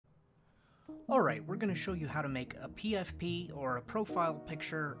Alright, we're going to show you how to make a PFP or a profile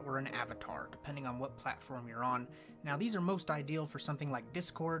picture or an avatar, depending on what platform you're on. Now these are most ideal for something like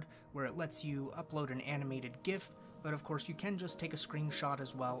Discord, where it lets you upload an animated GIF, but of course you can just take a screenshot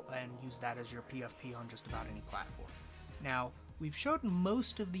as well and use that as your PFP on just about any platform. Now, we've showed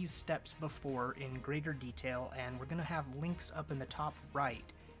most of these steps before in greater detail, and we're going to have links up in the top right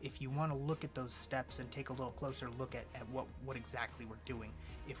if you want to look at those steps and take a little closer look at what exactly we're doing,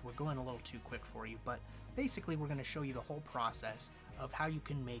 if we're going a little too quick for you. But basically we're going to show you the whole process of how you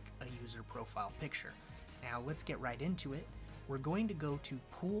can make a user profile picture. Now let's get right into it. We're going to go to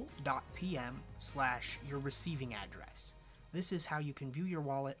pool.pm/your receiving address. This is how you can view your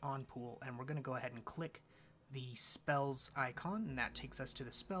wallet on Pool, and we're going to go ahead and click the Spellz icon, and that takes us to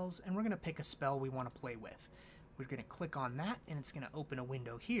the spells, and we're going to pick a spell we want to play with. We're going to click on that, and it's going to open a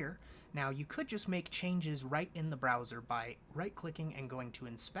window here. Now you could just make changes right in the browser by right-clicking and going to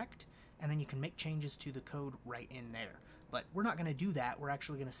Inspect, and then you can make changes to the code right in there. But we're not going to do that. We're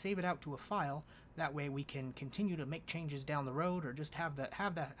actually going to save it out to a file. That way we can continue to make changes down the road, or just have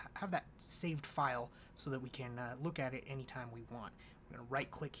that saved file so that we can look at it anytime we want. We're going to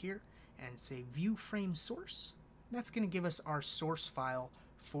right-click here and say View Frame Source. That's going to give us our source file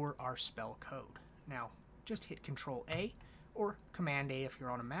for our spell code. Now, just hit Control-A or Command-A if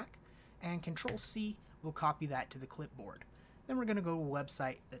you're on a Mac, and Control-C will copy that to the clipboard. Then we're going to go to a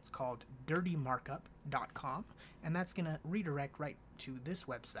website that's called dirtymarkup.com, and that's going to redirect right to this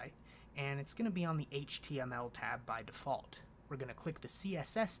website, and it's going to be on the HTML tab by default. We're going to click the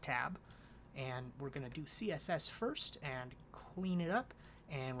CSS tab, and we're going to do CSS first and clean it up,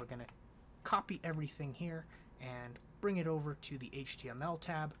 and we're going to copy everything here and bring it over to the HTML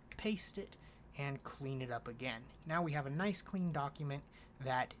tab, paste it, and clean it up again. Now we have a nice clean document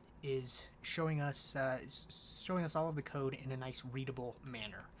that is showing us all of the code in a nice readable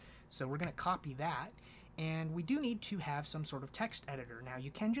manner. So we're going to copy that, and we do need to have some sort of text editor. Now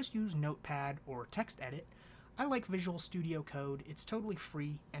you can just use Notepad or TextEdit. I like Visual Studio Code. It's totally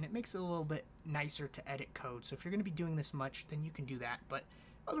free, and it makes it a little bit nicer to edit code. So if you're going to be doing this much, then you can do that. But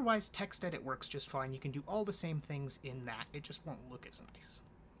otherwise, TextEdit works just fine. You can do all the same things in that. It just won't look as nice.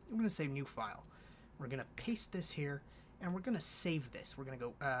 We're going to say New File. We're going to paste this here, and we're going to save this. We're going to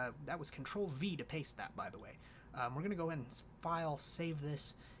go, that was Control-V to paste that, by the way. We're going to go ahead and File, save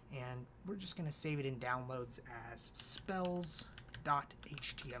this, and we're just going to save it in downloads as spells.html.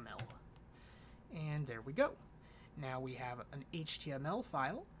 And there we go. Now we have an HTML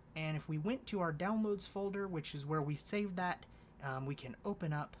file, and if we went to our downloads folder, which is where we saved that, we can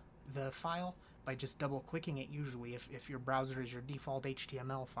open up the file by just double clicking it, usually if your browser is your default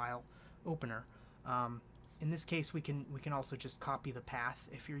HTML file opener. In this case we can also just copy the path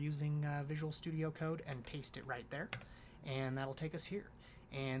if you're using Visual Studio Code and paste it right there, and that'll take us here.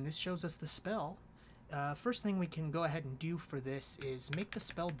 And this shows us the spell. First thing we can go ahead and do for this is make the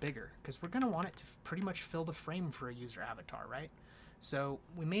spell bigger, because we're going to want it to pretty much fill the frame for a user avatar, right? So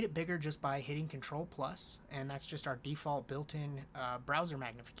we made it bigger just by hitting Control+, and that's just our default built-in browser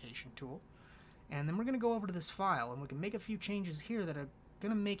magnification tool. And then we're going to go over to this file, and we can make a few changes here that are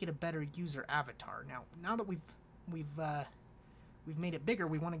going to make it a better user avatar. Now that we've made it bigger,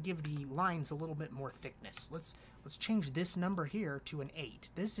 we want to give the lines a little bit more thickness. Let's change this number here to an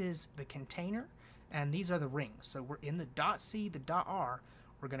 8. This is the container, and these are the rings. So we're in the .c, the .r.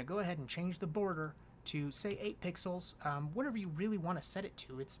 We're going to go ahead and change the border to say 8 pixels, whatever you really want to set it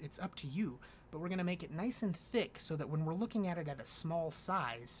to. It's up to you, but we're going to make it nice and thick so that when we're looking at it at a small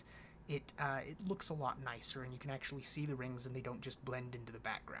size, it looks a lot nicer, and you can actually see the rings and they don't just blend into the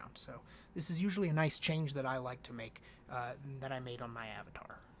background. So this is usually a nice change that I like to make, that I made on my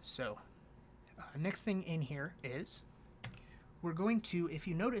avatar. So next thing in here is we're going to, if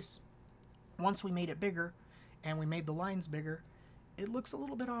you notice, once we made it bigger and we made the lines bigger, it looks a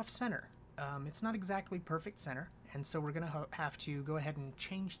little bit off center. It's not exactly perfect center, and so we're going to have to go ahead and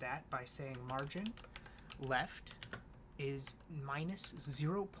change that by saying margin left is minus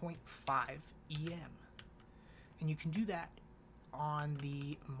 0.5 EM. And you can do that on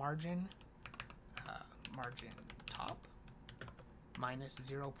the margin top minus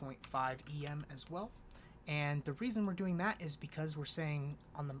 0.5 EM as well. And the reason we're doing that is because we're saying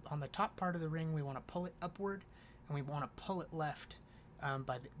on the top part of the ring we want to pull it upward, and we want to pull it left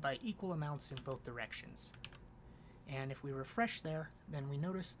by equal amounts in both directions. And if we refresh there, then we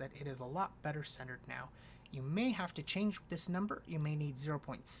notice that it is a lot better centered now. You may have to change this number. You may need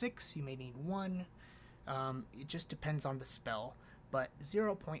 0.6, you may need 1. It just depends on the spell, but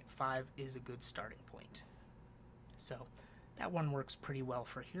 0.5 is a good starting point. So that one works pretty well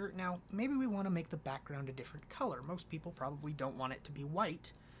for here. Now, maybe we want to make the background a different color. Most people probably don't want it to be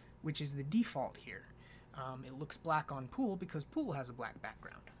white, which is the default here. It looks black on pool because pool has a black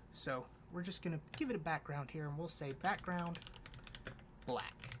background. So we're just going to give it a background here, and we'll say background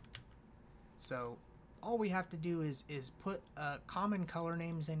black. So all we have to do is put common color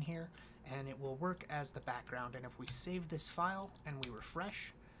names in here, and it will work as the background. And if we save this file and we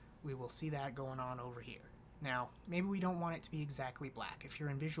refresh, we will see that going on over here. Now, maybe we don't want it to be exactly black. If you're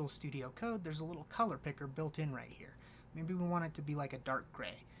in Visual Studio Code, there's a little color picker built in right here. Maybe we want it to be like a dark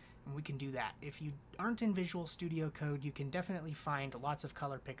gray, and we can do that. If you aren't in Visual Studio Code, you can definitely find lots of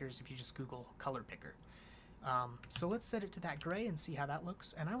color pickers if you just Google color picker. So let's set it to that gray and see how that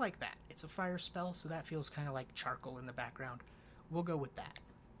looks, and I like that. It's a fire spell, so that feels kind of like charcoal in the background. We'll go with that.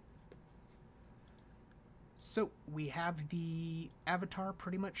 So we have the avatar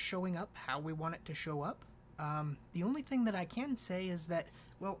pretty much showing up how we want it to show up. The only thing that I can say is that,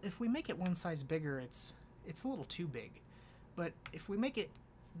 well, if we make it one size bigger, it's a little too big. But if we make it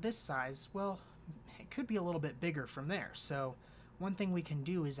this size, well, it could be a little bit bigger from there. So one thing we can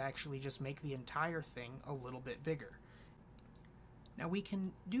do is actually just make the entire thing a little bit bigger. Now we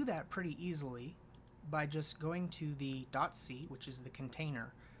can do that pretty easily by just going to the .c, which is the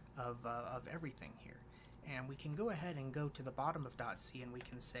container of everything here. And we can go ahead and go to the bottom of .c, and we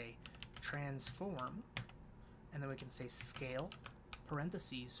can say transform, and then we can say scale,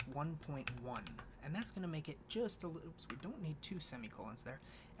 parentheses, 1.1. And that's going to make it just a little, oops, we don't need 2 semicolons there.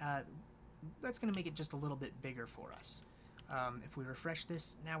 That's going to make it just a little bit bigger for us. If we refresh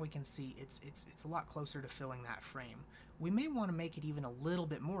this, now we can see it's a lot closer to filling that frame. We may want to make it even a little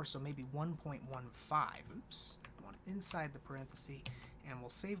bit more, so maybe 1.15. Oops, I want it inside the parenthesis, and we'll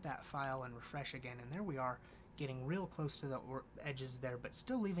save that file and refresh again, and there we are, getting real close to the edges there, but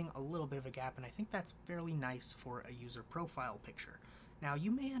still leaving a little bit of a gap, and I think that's fairly nice for a user profile picture. Now,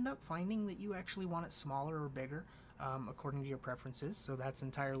 you may end up finding that you actually want it smaller or bigger, according to your preferences, so that's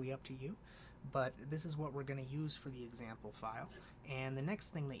entirely up to you. But this is what we're going to use for the example file. And the next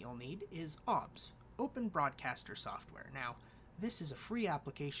thing that you'll need is OBS, Open Broadcaster Software. Now, this is a free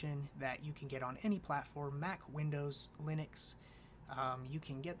application that you can get on any platform, Mac, Windows, Linux. You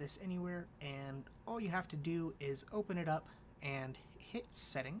can get this anywhere, and all you have to do is open it up and hit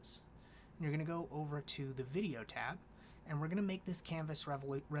Settings. And you're going to go over to the Video tab, and we're going to make this canvas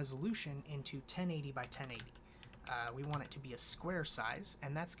resolution into 1080 by 1080. We want it to be a square size,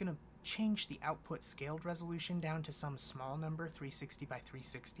 and that's going to change the output scaled resolution down to some small number, 360 by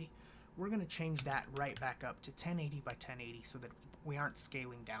 360. We're going to change that right back up to 1080 by 1080 so that we aren't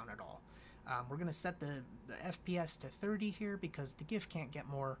scaling down at all. We're going to set the FPS to 30 here because the GIF can't get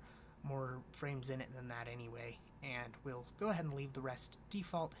more frames in it than that anyway, and we'll go ahead and leave the rest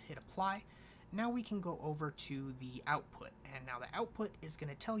default, hit apply. Now we can go over to the output, and now the output is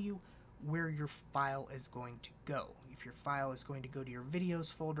going to tell you where your file is going to go. If your file is going to go to your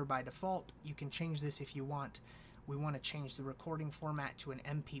videos folder by default, you can change this if you want. We want to change the recording format to an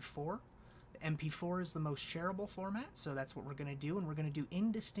MP4. The MP4 is the most shareable format, so that's what we're going to do, and we're going to do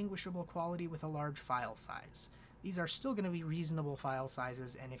indistinguishable quality with a large file size. These are still going to be reasonable file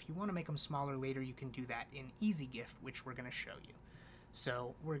sizes, and if you want to make them smaller later, you can do that in EasyGIF, which we're going to show you.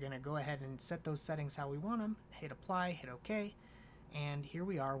 So we're going to go ahead and set those settings how we want them, hit apply, hit OK, and here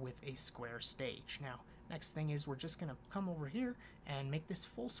we are with a square stage. Now, next thing is we're just going to come over here and make this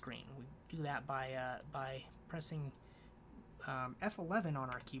full screen. We do that by pressing F11 on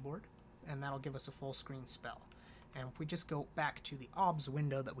our keyboard, and that'll give us a full screen spell. And if we just go back to the OBS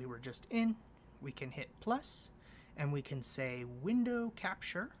window that we were just in, we can hit plus, and we can say window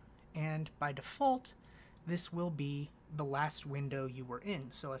capture, and by default, this will be the last window you were in.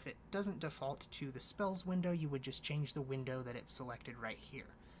 So if it doesn't default to the Spellz window, you would just change the window that it selected right here.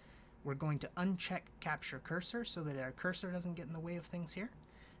 We're going to uncheck capture cursor so that our cursor doesn't get in the way of things here.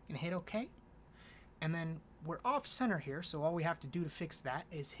 Gonna hit OK. And then we're off center here, so all we have to do to fix that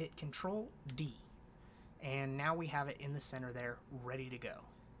is hit Control D. And now we have it in the center there, ready to go.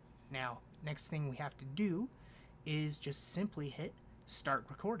 Now, next thing we have to do is just simply hit Start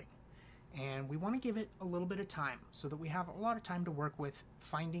Recording. And we want to give it a little bit of time so that we have a lot of time to work with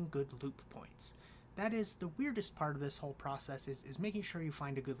finding good loop points. That is the weirdest part of this whole process is making sure you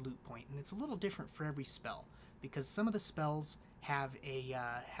find a good loop point, and it's a little different for every spell because some of the spells have a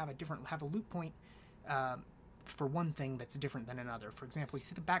loop point for one thing that's different than another. For example, you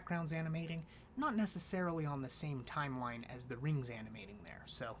see the backgrounds animating, not necessarily on the same timeline as the rings animating there.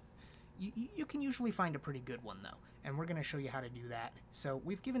 So you can usually find a pretty good one though, and we're going to show you how to do that. So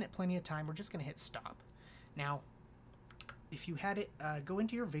we've given it plenty of time. We're just going to hit stop. Now, if you had it go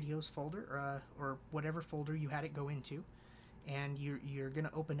into your videos folder or whatever folder you had it go into, and you're going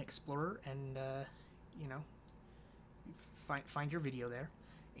to open Explorer and you know, find your video there,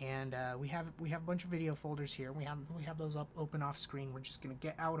 And we have a bunch of video folders here. We have those up open off screen. We're just going to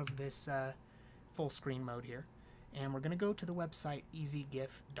get out of this full screen mode here, and we're going to go to the website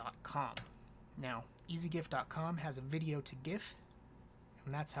easygif.com. Now, easygif.com has a video to GIF,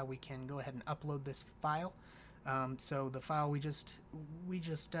 and that's how we can go ahead and upload this file. So the file we just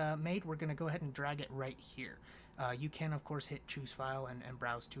made, we're going to go ahead and drag it right here. You can, of course, hit choose file and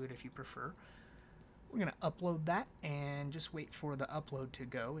browse to it if you prefer. We're going to upload that and just wait for the upload to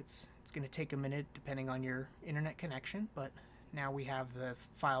go. It's going to take a minute depending on your internet connection, but now we have the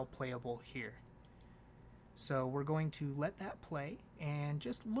file playable here. So we're going to let that play and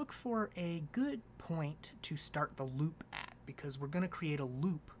just look for a good point to start the loop at, because we're going to create a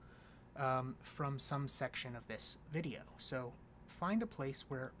loop from some section of this video. So find a place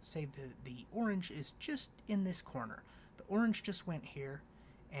where, say, the orange is just in this corner. The orange just went here,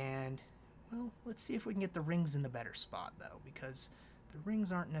 and well, let's see if we can get the rings in the better spot, though, because the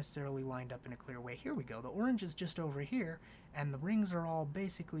rings aren't necessarily lined up in a clear way. Here we go. The orange is just over here, and the rings are all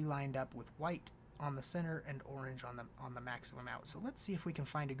basically lined up with white on the center and orange on the maximum out. So let's see if we can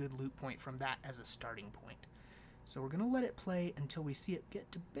find a good loop point from that as a starting point. So we're going to let it play until we see it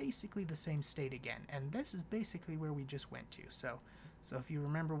get to basically the same state again. And this is basically where we just went to. So if you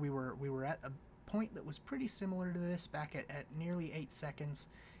remember, we were at a point that was pretty similar to this back at nearly 8 seconds.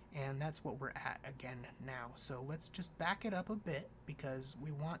 And that's what we're at again now. So let's just back it up a bit, because we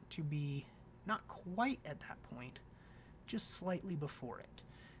want to be not quite at that point, just slightly before it.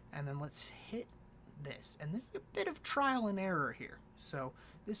 And then let's hit this. And this is a bit of trial and error here. So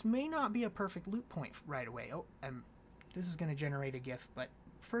this may not be a perfect loop point right away. Oh, and this is going to generate a GIF. But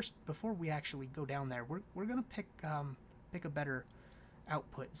first, before we actually go down there, we're going to pick a better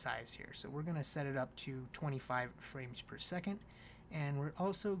output size here. So we're going to set it up to 25 frames per second. And we're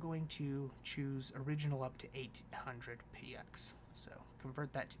also going to choose original up to 800px. So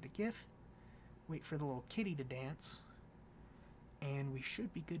convert that to the GIF, wait for the little kitty to dance, and we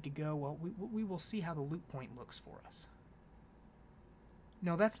should be good to go. Well, we will see how the loop point looks for us.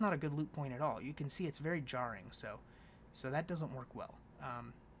 No, that's not a good loop point at all. You can see it's very jarring, so that doesn't work well.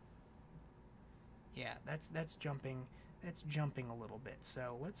 Yeah, that's jumping a little bit.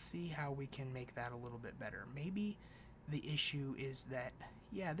 So let's see how we can make that a little bit better. Maybe the issue is that,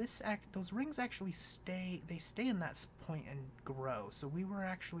 yeah, those rings actually stay in that point and grow. So we were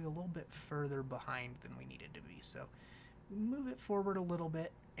actually a little bit further behind than we needed to be. So we move it forward a little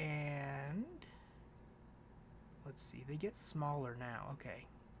bit, and let's see, they get smaller now. Okay,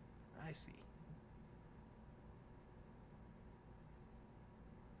 I see.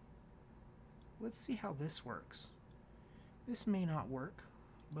 Let's see how this works. This may not work,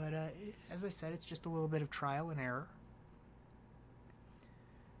 but as I said, it's just a little bit of trial and error.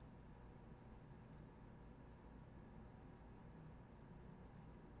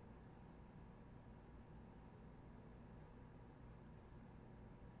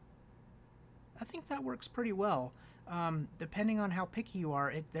 I think that works pretty well. Depending on how picky you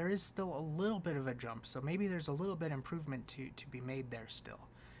are, there is still a little bit of a jump, so maybe there's a little bit improvement to be made there still.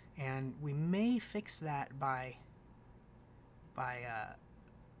 And we may fix that by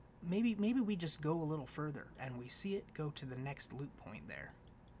maybe we just go a little further and we see it go to the next loop point there.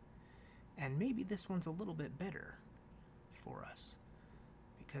 And maybe this one's a little bit better for us,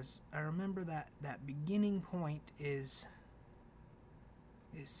 because I remember that beginning point is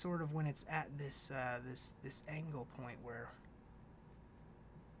sort of when it's at this this angle point where,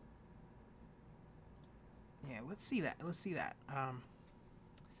 yeah, let's see that.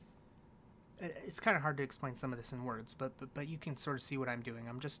 It's kind of hard to explain some of this in words, but you can sort of see what I'm doing.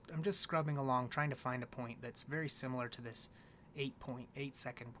 I'm just scrubbing along, trying to find a point that's very similar to this 8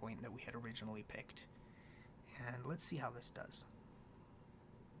 second point that we had originally picked. And let's see how this does.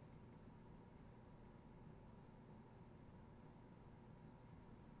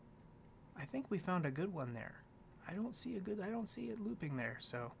 I think we found a good one there. I don't see it looping there,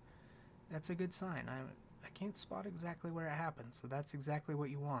 so that's a good sign. I can't spot exactly where it happens, so that's exactly what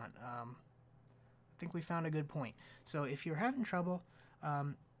you want. I think we found a good point. So if you're having trouble,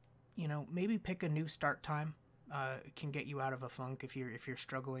 you know, maybe pick a new start time. It can get you out of a funk if you're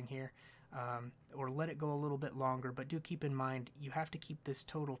struggling here, or let it go a little bit longer. But do keep in mind you have to keep this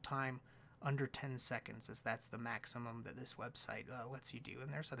total time under 10 seconds, as that's the maximum that this website lets you do.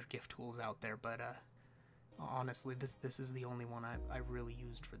 And there's other GIF tools out there, but honestly, this is the only one I've really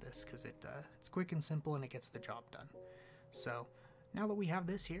used for this, because it's quick and simple and it gets the job done. So now that we have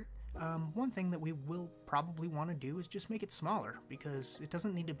this here, one thing that we will probably want to do is just make it smaller, because it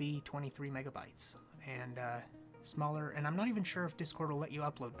doesn't need to be 23 megabytes and smaller. And I'm not even sure if Discord will let you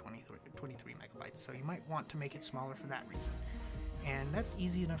upload 23 megabytes, so you might want to make it smaller for that reason. And that's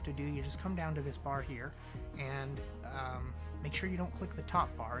easy enough to do. You just come down to this bar here and make sure you don't click the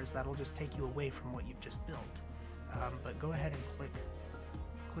top bar, as that'll just take you away from what you've just built. But go ahead and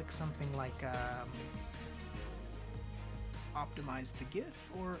click something like optimize the GIF,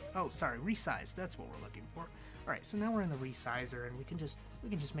 or oh sorry, resize. That's what we're looking for. All right, so now we're in the resizer, and we can just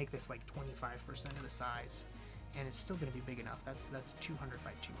make this like 25% of the size, and it's still going to be big enough. That's 200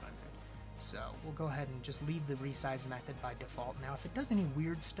 by 200. So we'll go ahead and just leave the resize method by default. Now, if it does any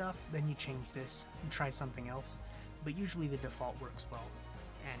weird stuff, then you change this and try something else. But usually the default works well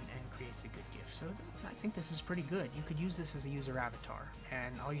and creates a good GIF. So I think this is pretty good. You could use this as a user avatar,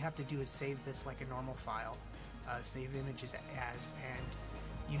 and all you have to do is save this like a normal file, save images as, and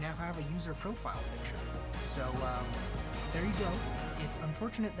you now have a user profile picture. So there you go. It's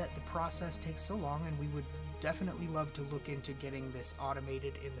unfortunate that the process takes so long, and we would definitely love to look into getting this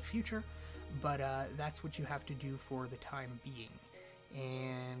automated in the future, but that's what you have to do for the time being.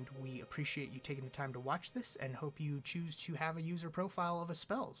 And we appreciate you taking the time to watch this, and hope you choose to have a user profile of a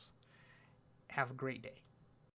Spellz. Have a great day.